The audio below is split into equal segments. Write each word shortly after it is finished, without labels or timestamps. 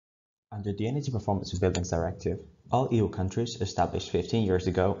Under the Energy Performance of Buildings Directive, all EU countries established 15 years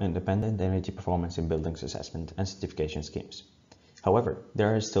ago independent energy performance in buildings assessment and certification schemes. However,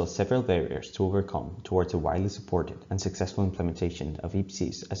 there are still several barriers to overcome towards a widely supported and successful implementation of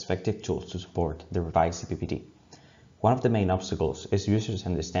EPCs as effective tools to support the revised CPPD. One of the main obstacles is users'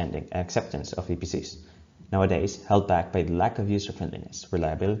 understanding and acceptance of EPCs, nowadays held back by the lack of user-friendliness,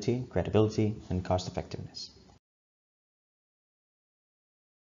 reliability, credibility, and cost-effectiveness.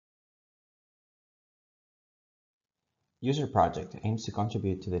 User Project aims to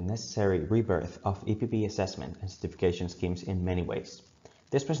contribute to the necessary rebirth of EPP assessment and certification schemes in many ways.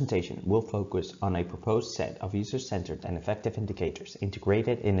 This presentation will focus on a proposed set of user-centered and effective indicators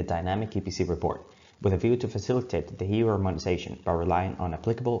integrated in a dynamic EPC report, with a view to facilitate the EU harmonization by relying on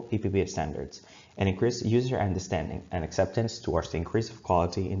applicable EPP standards and increase user understanding and acceptance towards the increase of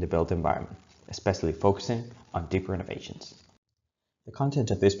quality in the built environment, especially focusing on deeper innovations. The content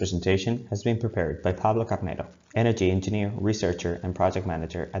of this presentation has been prepared by Pablo Carnero, Energy Engineer, Researcher and Project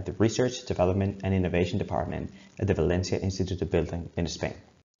Manager at the Research, Development and Innovation Department at the Valencia Institute of Building in Spain.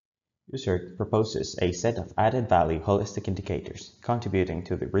 USERT proposes a set of added value holistic indicators contributing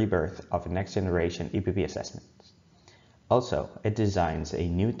to the rebirth of next generation EPP assessments. Also, it designs a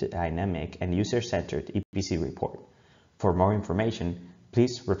new dynamic and user-centered EPC report. For more information,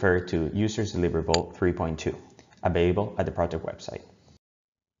 please refer to Users Deliverable 3.2, available at the project website.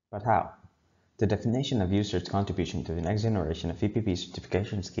 But how? The definition of users' contribution to the next generation of EPP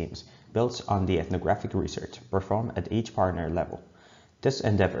certification schemes builds on the ethnographic research performed at each partner level. This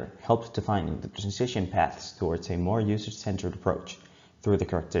endeavor helps defining the transition paths towards a more user-centered approach through the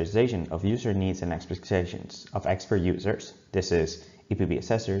characterization of user needs and expectations of expert users, this is EPP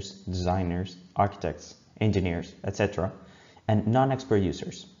assessors, designers, architects, engineers, etc., and non-expert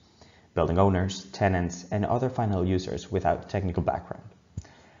users, building owners, tenants, and other final users without technical background.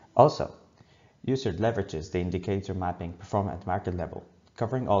 Also, USERT leverages the indicator mapping performed at market level,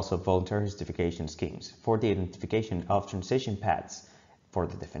 covering also voluntary certification schemes for the identification of transition paths for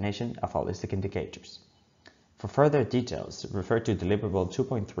the definition of holistic indicators. For further details, refer to Deliverable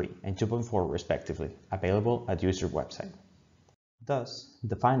 2.3 and 2.4 respectively, available at USERT website. Thus,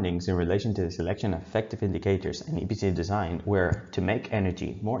 the findings in relation to the selection of effective indicators and EPC design were to make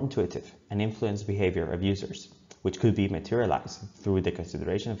energy more intuitive and influence behavior of users, which could be materialized through the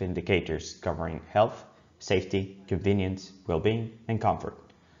consideration of indicators covering health, safety, convenience, well-being, and comfort,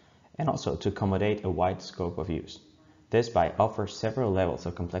 and also to accommodate a wide scope of use. This by offers several levels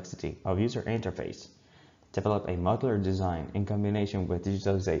of complexity of user interface, develop a modular design in combination with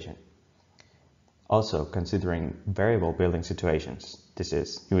digitalization. Also considering variable building situations, this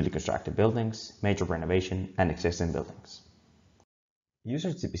is newly constructed buildings, major renovation, and existing buildings.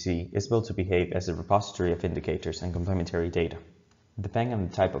 USERT EPC is built to behave as a repository of indicators and complementary data. Depending on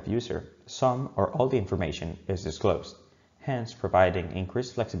the type of user, some or all the information is disclosed, hence providing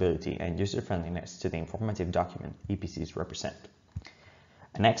increased flexibility and user-friendliness to the informative document EPCs represent.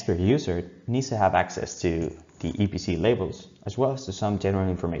 An expert user needs to have access to the EPC labels as well as to some general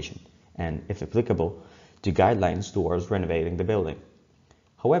information, and, if applicable, to guidelines towards renovating the building.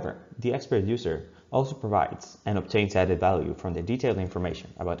 However, the expert user also provides and obtains added value from the detailed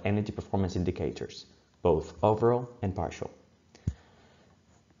information about energy performance indicators, both overall and partial.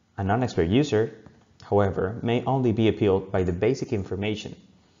 A non-expert user, however, may only be appealed by the basic information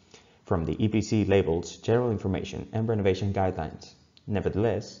from the EPC labels, general information, and renovation guidelines.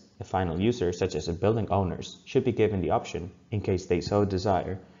 Nevertheless, a final user, such as a building owners, should be given the option, in case they so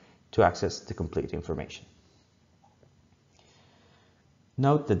desire, to access the complete information.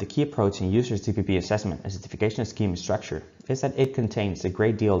 Note that the key approach in USERT's EPP assessment and certification scheme structure is that it contains a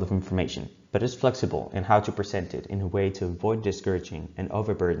great deal of information, but is flexible in how to present it in a way to avoid discouraging and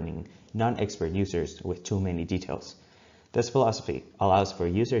overburdening non-expert users with too many details. This philosophy allows for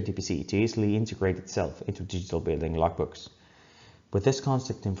USERT EPC to easily integrate itself into digital building logbooks. With this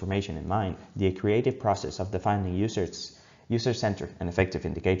constant information in mind, the creative process of defining user-centered and effective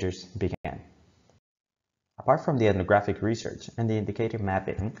indicators began. Apart from the ethnographic research and the indicator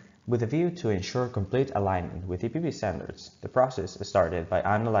mapping, with a view to ensure complete alignment with EPP standards, the process started by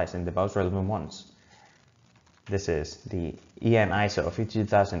analyzing the most relevant ones. This is the EN ISO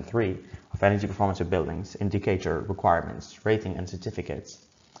 52003 of Energy Performance of Buildings, Indicator Requirements, Rating and Certificates,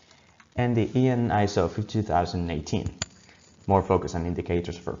 and the EN ISO 52018, more focused on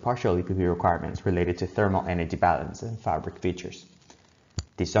indicators for partial EPP requirements related to thermal energy balance and fabric features.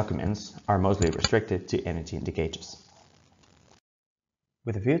 These documents are mostly restricted to energy indicators.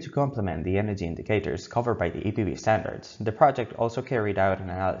 With a view to complement the energy indicators covered by the EPB standards, the project also carried out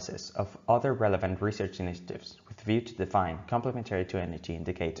an analysis of other relevant research initiatives with a view to define complementary to energy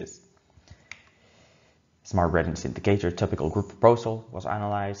indicators. Smart readiness indicator typical group proposal was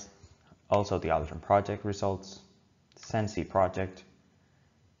analyzed, also the Aldrin project results, the Sensi project,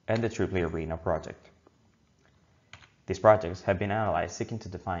 and the Tripoli Arena project. These projects have been analyzed seeking to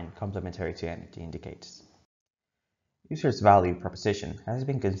define complementarity energy indicators. User's value proposition has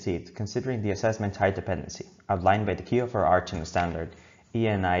been conceived considering the assessment type dependency outlined by the QFR Arching standard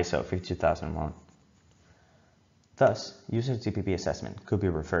EN ISO 52001. Thus, user's EPP assessment could be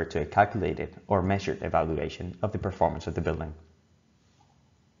referred to a calculated or measured evaluation of the performance of the building.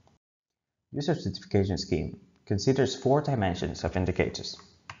 User certification scheme considers 4 dimensions of indicators: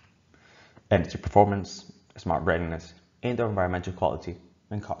 energy performance, smart readiness, indoor environmental quality,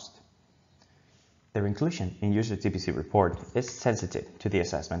 and cost. Their inclusion in user TPC report is sensitive to the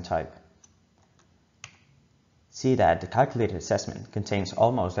assessment type. See that the calculated assessment contains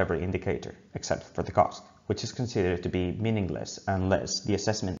almost every indicator except for the cost, which is considered to be meaningless unless the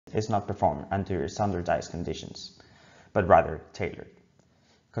assessment is not performed under standardized conditions, but rather tailored.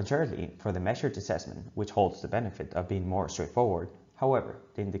 Contrarily, for the measured assessment, which holds the benefit of being more straightforward, however,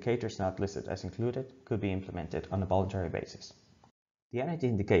 the indicators not listed as included could be implemented on a voluntary basis. The energy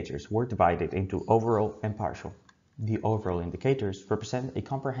indicators were divided into overall and partial. The overall indicators represent a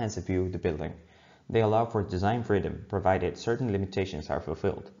comprehensive view of the building. They allow for design freedom provided certain limitations are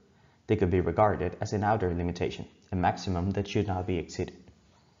fulfilled. They could be regarded as an outer limitation, a maximum that should not be exceeded.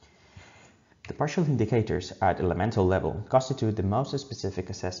 The partial indicators at elemental level constitute the most specific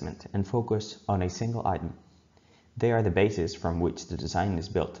assessment and focus on a single item. They are the basis from which the design is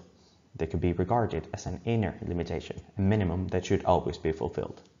built. They could be regarded as an inner limitation, a minimum that should always be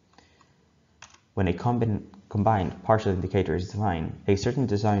fulfilled. When a combined partial indicator is defined, a certain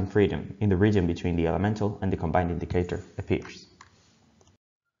design freedom in the region between the elemental and the combined indicator appears.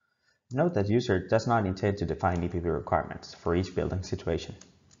 Note that user does not intend to define EPP requirements for each building situation,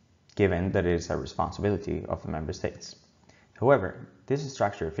 given that it is a responsibility of the member states. However, this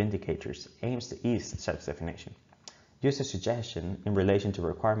structure of indicators aims to ease such definition. User's suggestion in relation to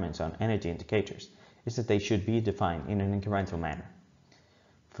requirements on energy indicators is that they should be defined in an incremental manner.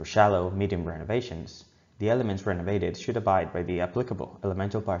 For shallow, medium renovations, the elements renovated should abide by the applicable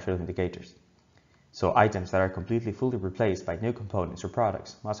elemental partial indicators. So items that are completely fully replaced by new components or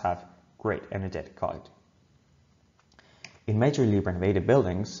products must have great energetic quality. In majorly renovated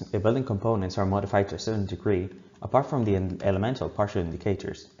buildings, the building components are modified to a certain degree. Apart from the elemental partial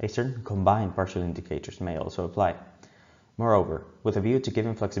indicators, a certain combined partial indicators may also apply. Moreover, with a view to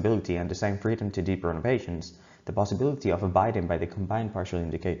giving flexibility and design freedom to deep renovations, the possibility of abiding by the combined partial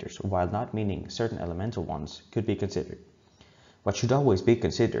indicators while not meeting certain elemental ones could be considered. What should always be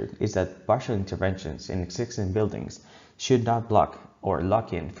considered is that partial interventions in existing buildings should not block or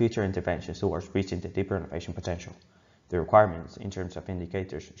lock in future interventions towards reaching the deep renovation potential. The requirements in terms of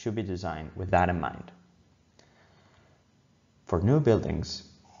indicators should be designed with that in mind. For new buildings,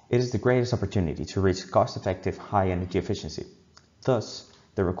 it is the greatest opportunity to reach cost-effective high energy efficiency. Thus,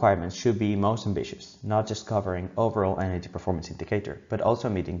 the requirements should be most ambitious, not just covering overall energy performance indicator, but also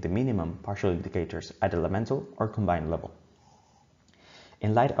meeting the minimum partial indicators at elemental or combined level.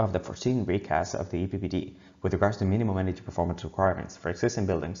 In light of the foreseen recast of the EPBD with regards to minimum energy performance requirements for existing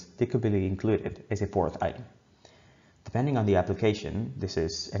buildings, they could be included as a 4th item. Depending on the application, this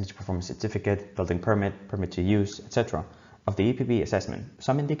is energy performance certificate, building permit, permit to use, etc., of the EPB assessment,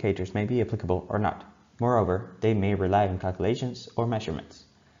 some indicators may be applicable or not. Moreover, they may rely on calculations or measurements.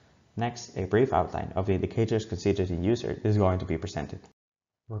 Next, a brief outline of the indicators considered in user is going to be presented.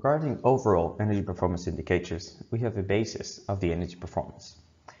 Regarding overall energy performance indicators, we have a basis of the energy performance.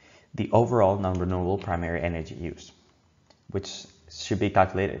 The overall non-renewable primary energy use, which should be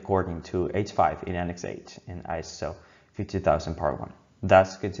calculated according to H5 in Annex 8 in ISO 50000 Part 1,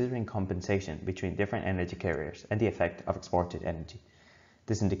 thus considering compensation between different energy carriers and the effect of exported energy.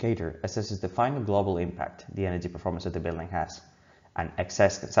 This indicator assesses the final global impact the energy performance of the building has, and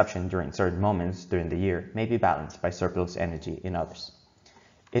excess consumption during certain moments during the year may be balanced by surplus energy in others.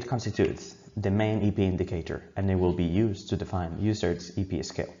 It constitutes the main EP indicator, and it will be used to define user's EP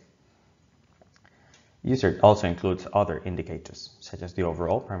scale. User also includes other indicators, such as the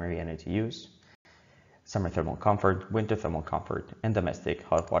overall primary energy use, summer thermal comfort, winter thermal comfort, and domestic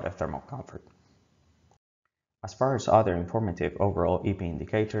hot water thermal comfort. As far as other informative overall EP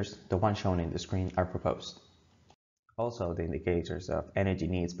indicators, the ones shown in the screen are proposed. Also, the indicators of energy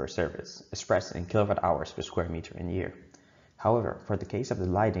needs per service, expressed in kilowatt hours per square meter in year. However, for the case of the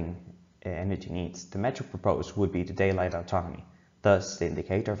lighting energy needs, the metric proposed would be the daylight autonomy. Thus, the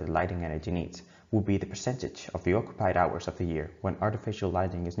indicator of the lighting energy needs would be the percentage of the occupied hours of the year when artificial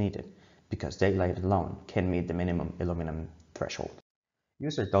lighting is needed, because daylight alone can meet the minimum illuminum threshold.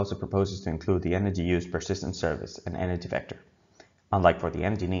 Users also proposes to include the energy used per system service and energy vector. Unlike for the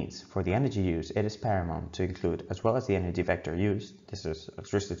energy needs, for the energy use, it is paramount to include as well as the energy vector used, this is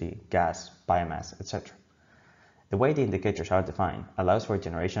electricity, gas, biomass, etc. The way the indicators are defined allows for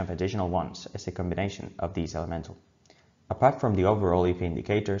generation of additional ones as a combination of these elemental. Apart from the overall EP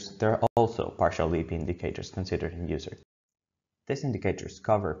indicators, there are also partial EP indicators considered in user. These indicators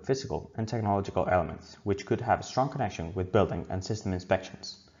cover physical and technological elements which could have a strong connection with building and system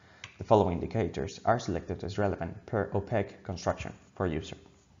inspections. The following indicators are selected as relevant per opaque construction for user.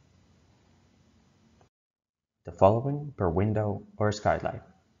 The following per window or skylight.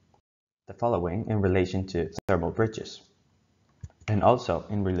 The following in relation to thermal bridges, and also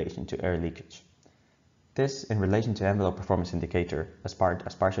in relation to air leakage. This in relation to envelope performance indicator as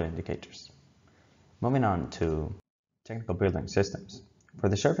partial indicators. Moving on to technical building systems. For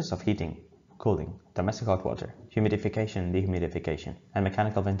the surface of heating, cooling, domestic hot water, humidification, dehumidification, and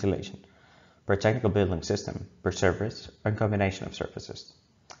mechanical ventilation, per technical building system, per surface, or combination of surfaces.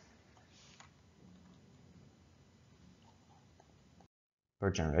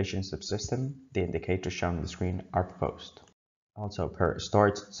 Per generation subsystem, the indicators shown on the screen are proposed. Also per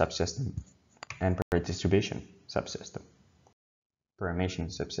storage subsystem and per distribution subsystem. Per emission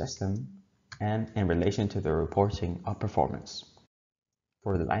subsystem and in relation to the reporting of performance.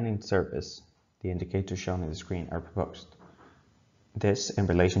 For the lining surface, the indicators shown on the screen are proposed. This in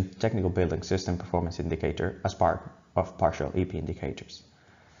relation to technical building system performance indicator as part of partial EP indicators.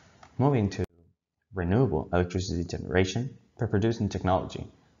 Moving to renewable electricity generation per producing technology,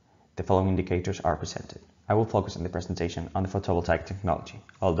 the following indicators are presented. I will focus in the presentation on the photovoltaic technology,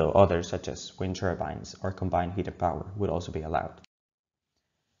 although others such as wind turbines or combined heat and power would also be allowed.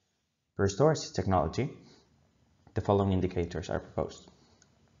 For storage technology, the following indicators are proposed.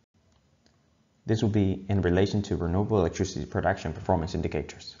 This will be in relation to renewable electricity production performance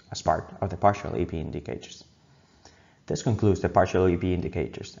indicators as part of the partial EP indicators. This concludes the partial EP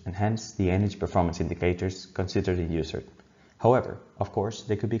indicators and hence the energy performance indicators considered in user. However, of course,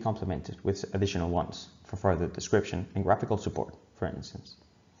 they could be complemented with additional ones for further description and graphical support, for instance.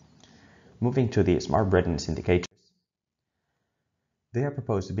 Moving to the smart readiness indicators. They are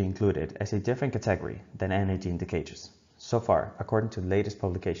proposed to be included as a different category than energy indicators. So far, according to the latest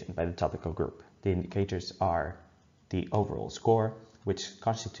publication by the topical group, the indicators are the overall score, which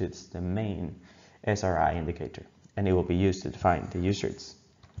constitutes the main SRI indicator, and it will be used to define the user's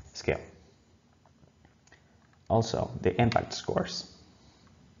scale. Also, the impact scores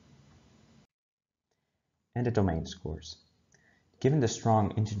and the domain scores. Given the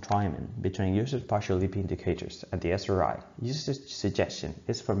strong intertwinement between users' partial EP indicators and the SRI, users' suggestion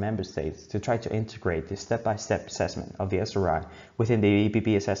is for member states to try to integrate the step-by-step assessment of the SRI within the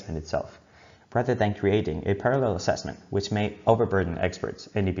EPP assessment itself, rather than creating a parallel assessment which may overburden experts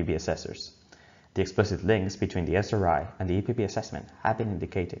and EPP assessors. The explicit links between the SRI and the EPP assessment have been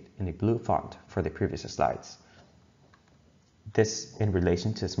indicated in the blue font for the previous slides. This in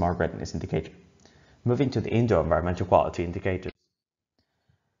relation to the smart readiness indicator. Moving to the indoor environmental quality indicators.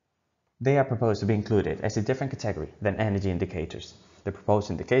 They are proposed to be included as a different category than energy indicators. The proposed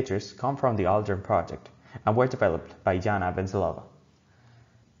indicators come from the Aldrin project and were developed by Jana Venzelova.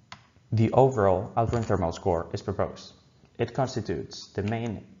 The overall Aldrin thermal score is proposed. It constitutes the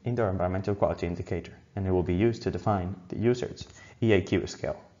main indoor environmental quality indicator and it will be used to define the user's EAQ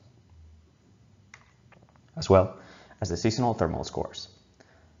scale, as well as the seasonal thermal scores.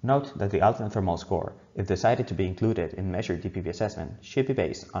 Note that the Aldrin thermal score, if decided to be included in measured EPP assessment, should be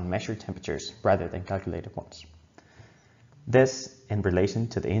based on measured temperatures rather than calculated ones. This in relation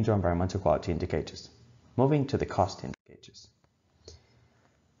to the indoor environmental quality indicators. Moving to the cost indicators.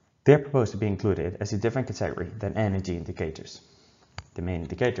 They are proposed to be included as a different category than energy indicators. The main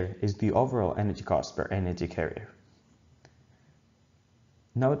indicator is the overall energy cost per energy carrier.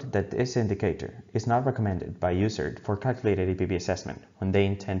 Note that this indicator is not recommended by user for calculated EPP assessment when they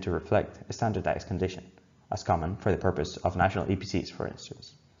intend to reflect a standardized condition, as common for the purpose of national EPCs, for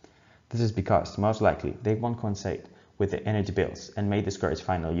instance. This is because most likely they won't coincide with the energy bills and may discourage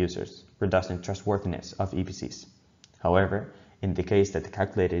final users, reducing trustworthiness of EPCs. However, in the case that the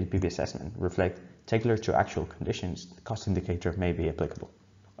calculated EPP assessment reflect tailored to actual conditions, the cost indicator may be applicable.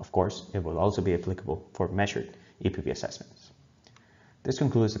 Of course, it will also be applicable for measured EPP assessments. This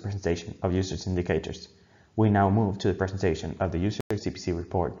concludes the presentation of users' indicators. We now move to the presentation of the user's EPC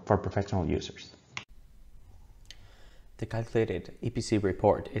report for professional users. The calculated EPC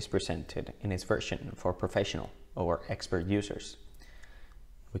report is presented in its version for professional or expert users.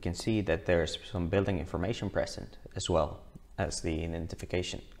 We can see that there is some building information present, as well as the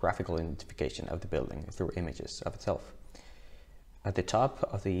graphical identification of the building through images of itself. At the top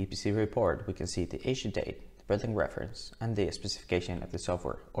of the EPC report, we can see the issue date, the building reference, and the specification of the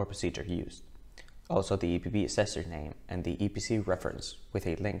software or procedure used. Also the EPB assessor name and the EPC reference with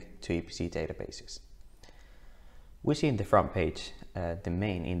a link to EPC databases. We see in the front page the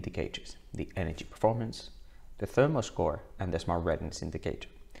main indicators, the energy performance, the thermal score, and the smart readiness indicator.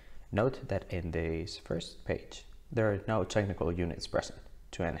 Note that in this first page, there are no technical units present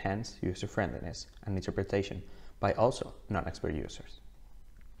to enhance user-friendliness and interpretation by also non-expert users.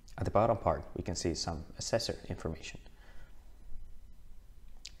 At the bottom part, we can see some assessor information.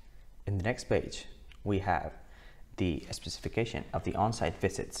 In the next page, we have the specification of the on-site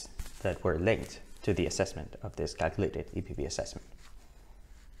visits that were linked to the assessment of this calculated EPB assessment.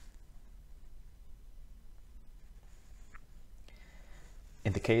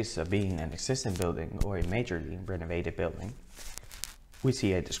 In the case of being an existing building or a majorly renovated building, we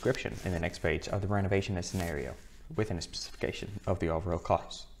see a description in the next page of the renovation scenario within a specification of the overall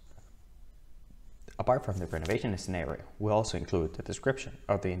cost. Apart from the renovation scenario, we also include the description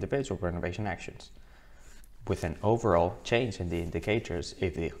of the individual renovation actions, with an overall change in the indicators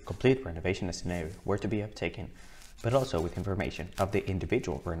if the complete renovation scenario were to be uptaken, but also with information of the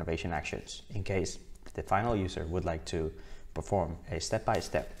individual renovation actions in case the final user would like to perform a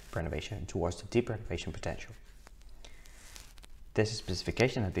step-by-step renovation towards the deep renovation potential. This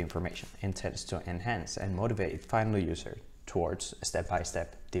specification of the information intends to enhance and motivate final user towards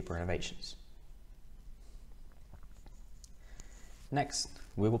step-by-step deep renovations. Next,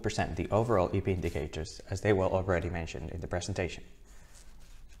 we will present the overall EP indicators as they were already mentioned in the presentation.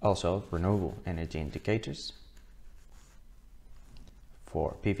 Also, renewable energy indicators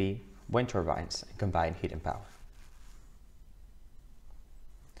for PV, wind turbines, and combined heat and power.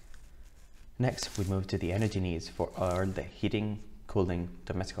 Next, we move to the energy needs for all the heating, cooling,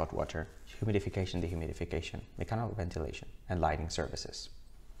 domestic hot water, humidification, dehumidification, mechanical ventilation, and lighting services.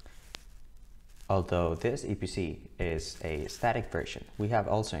 Although this EPC is a static version, we have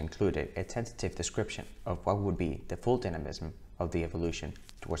also included a tentative description of what would be the full dynamism of the evolution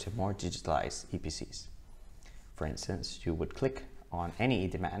towards a more digitalized EPCs. For instance, you would click on any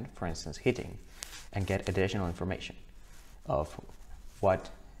demand, for instance heating, and get additional information of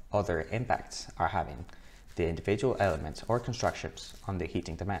what other impacts are having the individual elements or constructions on the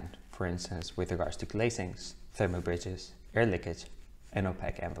heating demand, for instance with regards to glazings, thermal bridges, air leakage, and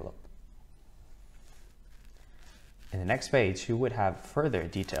opaque envelope. In the next page, you would have further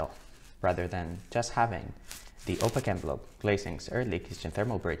detail rather than just having the opaque envelope, glazings, air leakage, and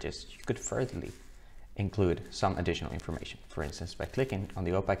thermal bridges. You could furtherly include some additional information. For instance, by clicking on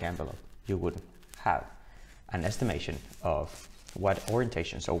the opaque envelope, you would have an estimation of what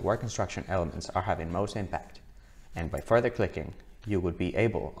orientations or what construction elements are having most impact. And by further clicking, you would be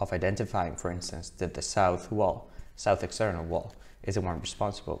able of identifying, for instance, that the south external wall is the one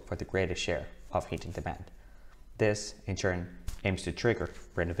responsible for the greatest share of heating demand. This, in turn, aims to trigger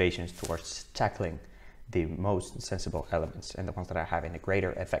renovations towards tackling the most sensible elements and the ones that are having a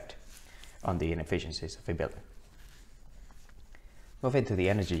greater effect on the inefficiencies of a building. Moving to the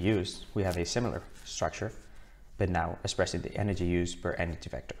energy use, we have a similar structure, but now expressing the energy use per energy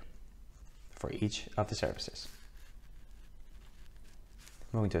vector for each of the services.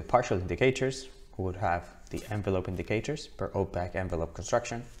 Moving to the partial indicators, we would have the envelope indicators per opaque envelope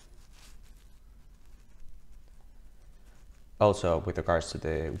construction. Also with regards to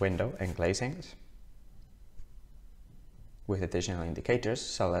the window and glazings, with additional indicators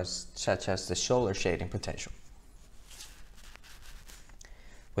such as the solar shading potential.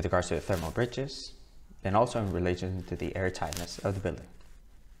 With regards to the thermal bridges, and also in relation to the airtightness of the building.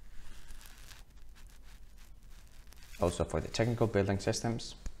 Also for the technical building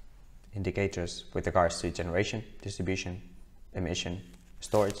systems, indicators with regards to generation, distribution, emission,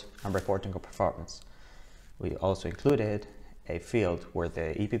 storage, and reporting of performance. We also included a field where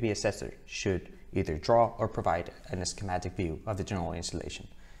the EPB assessor should either draw or provide a schematic view of the general installation,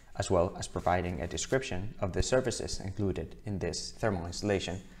 as well as providing a description of the services included in this thermal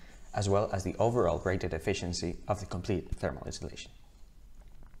installation, as well as the overall rated efficiency of the complete thermal installation.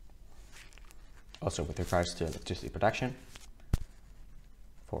 Also with regards to electricity production,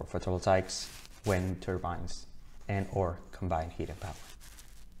 for photovoltaics, wind turbines, and or combined heat and power.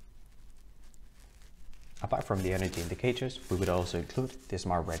 Apart from the energy indicators, we would also include the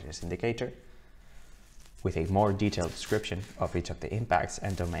smart readiness indicator with a more detailed description of each of the impacts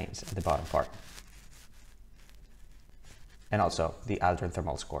and domains at the bottom part. And also the Aldrin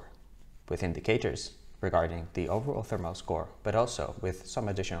thermal score with indicators regarding the overall thermal score, but also with some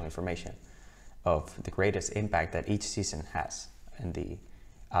additional information of the greatest impact that each season has in the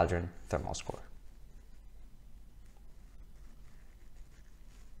Aldrin thermal score.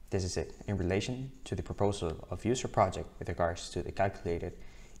 This is it in relation to the proposal of user project with regards to the calculated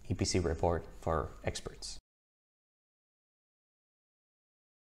EPC report for experts.